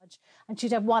and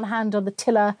she'd have one hand on the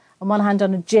tiller and one hand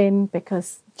on a gin,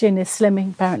 because gin is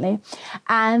slimming, apparently.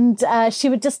 And she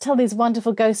would just tell these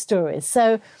wonderful ghost stories.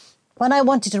 So when I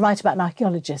wanted to write about an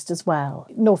archaeologist as well,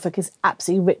 Norfolk is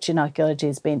absolutely rich in archaeology.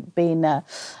 It's been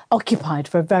occupied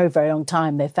for a very, very long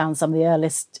time. They found some of the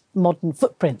earliest modern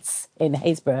footprints in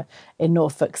Haysborough in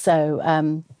Norfolk. So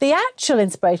the actual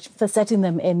inspiration for setting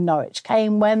them in Norwich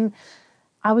came when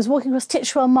I was walking across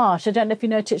Titchwell Marsh. I don't know if you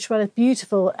know Titchwell, a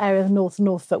beautiful area of North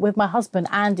Norfolk, with my husband,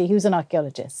 Andy, who's an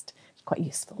archaeologist. Quite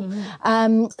useful.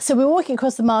 So we were walking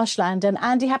across the marshland, and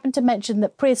Andy happened to mention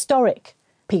that prehistoric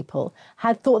people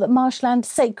had thought that marshland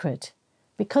sacred,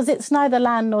 because it's neither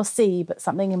land nor sea, but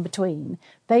something in between.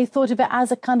 They thought of it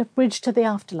as a kind of bridge to the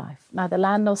afterlife, neither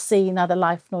land nor sea, neither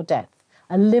life nor death,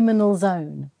 a liminal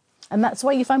zone. And that's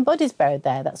why you find bodies buried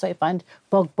there. That's why you find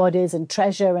bog bodies and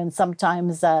treasure and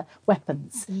sometimes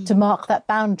weapons to mark that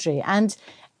boundary. And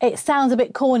it sounds a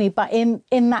bit corny, but in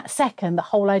that second, the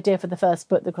whole idea for the first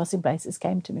book, The Crossing Places,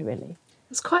 came to me, really.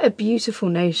 It's quite a beautiful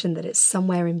notion that it's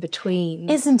somewhere in between.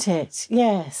 Isn't it?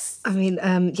 Yes. I mean,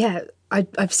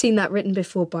 I've seen that written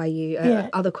before by you,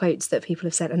 other quotes that people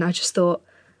have said, and I just thought,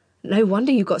 no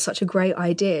wonder you got such a great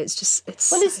idea. It's just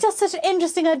such an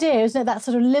interesting idea, isn't it? That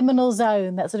sort of liminal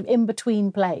zone, that sort of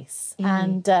in-between place.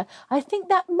 And I think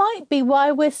that might be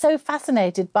why we're so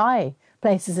fascinated by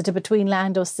places that are between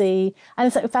land or sea.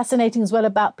 And it's fascinating as well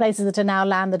about places that are now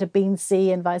land that have been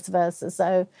sea and vice versa.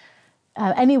 So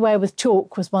anywhere with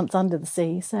chalk was once under the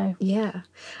sea. So yeah.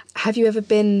 Have you ever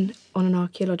been on an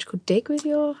archaeological dig with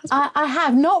your husband? I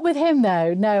have, not with him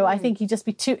though. No, I think he'd just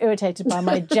be too irritated by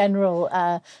my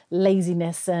general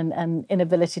laziness and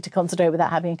inability to concentrate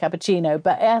without having a cappuccino.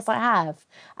 But yes, I have,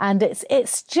 and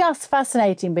it's just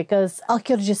fascinating because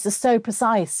archaeologists are so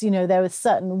precise. You know, there are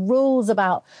certain rules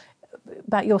about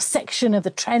your section of the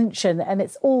trench, and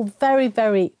it's all very,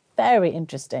 very, very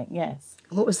interesting. Yes.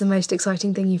 What was the most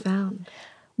exciting thing you found?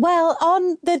 Well,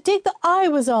 on the dig that I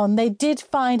was on, they did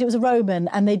find, it was a Roman,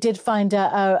 and they did find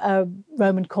a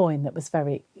Roman coin that was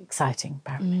very exciting,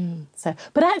 apparently. So,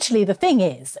 but actually, the thing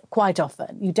is, quite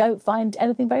often, you don't find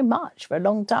anything very much for a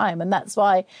long time. And that's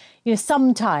why, you know,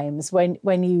 sometimes when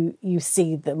you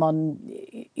see them on,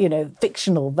 you know,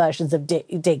 fictional versions of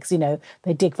digs, you know,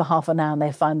 they dig for half an hour and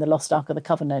they find the lost Ark of the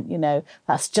Covenant, you know,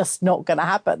 that's just not going to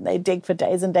happen. They dig for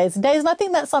days and days and days. And I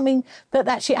think that's something that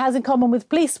actually has in common with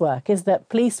police work, is that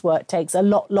police work takes a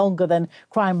lot longer than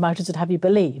crime writers would have you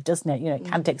believe, doesn't it? You know, it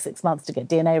can take 6 months to get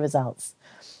DNA results.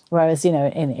 Whereas, you know,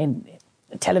 in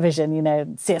television, you know,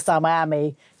 CSI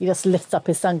Miami, he just lifts up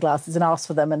his sunglasses and asks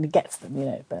for them and gets them, you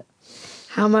know. But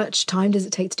how much time does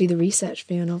it take to do the research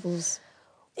for your novels?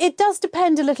 It does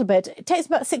depend a little bit. It takes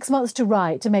about 6 months to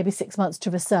write, to maybe 6 months to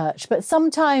research. But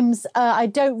sometimes I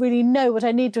don't really know what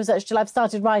I need to research till I've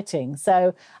started writing.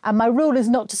 So, and my rule is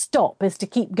not to stop, is to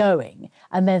keep going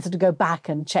and then sort of go back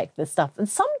and check this stuff. And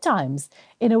sometimes,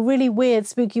 in a really weird,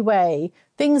 spooky way,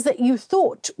 things that you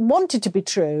thought wanted to be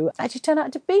true actually turn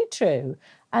out to be true.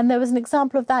 And there was an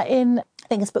example of that in, I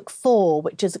think it's book 4,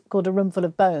 which is called A Roomful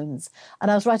of Bones. And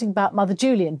I was writing about Mother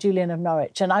Julian of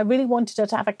Norwich, and I really wanted her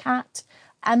to have a cat.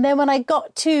 And then when I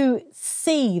got to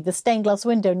see the stained glass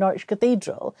window in Norwich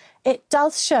Cathedral, it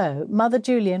does show Mother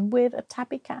Julian with a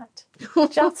tabby cat,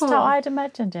 just how I'd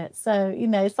imagined it. So, you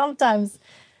know, sometimes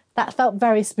that felt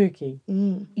very spooky.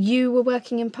 You were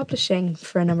working in publishing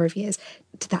for a number of years.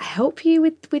 Did that help you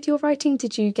with your writing?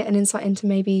 Did you get an insight into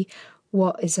maybe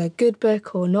what is a good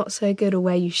book or not so good, or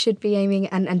where you should be aiming?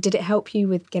 And did it help you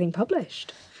with getting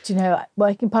published? Do you know,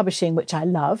 working publishing, which I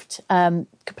loved,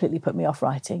 completely put me off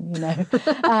writing, you know.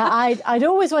 I'd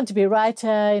always wanted to be a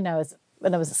writer, you know,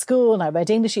 when I was at school, and I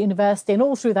read English at university, and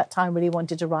all through that time really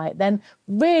wanted to write. Then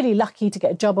really lucky to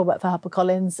get a job. I worked for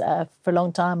HarperCollins for a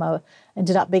long time. I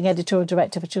ended up being editorial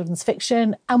director for children's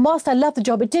fiction. And whilst I loved the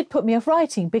job, it did put me off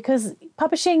writing, because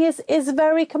publishing is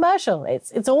very commercial.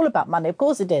 It's all about money. Of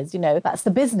course it is, you know, that's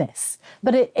the business.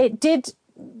 But it did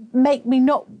make me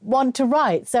not want to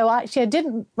write. So I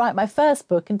didn't write my first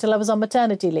book until I was on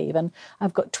maternity leave, and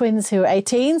I've got twins who are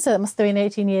 18, so that must have been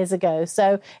 18 years ago.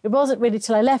 So it wasn't really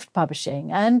till I left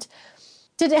publishing. And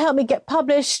did it help me get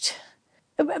published?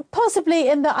 Possibly,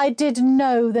 in that I did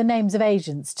know the names of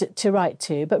agents to write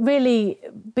to, but really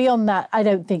beyond that, I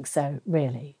don't think so,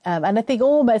 really. And I think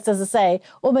almost, as I say,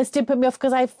 almost did put me off,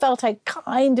 because I felt I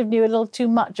kind of knew a little too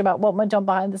much about what went on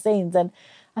behind the scenes, and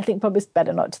I think probably it's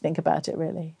better not to think about it,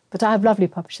 really. But I have lovely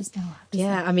publishers now.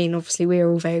 Yeah, I mean, obviously we're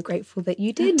all very grateful that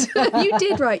you did. You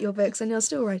did write your books, and you're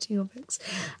still writing your books.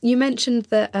 You mentioned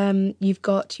that you've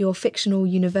got your fictional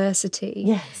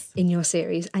university in your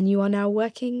series, and you are now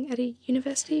working at a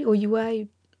university, or you were?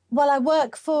 Well, I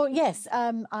work for,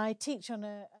 I teach on a...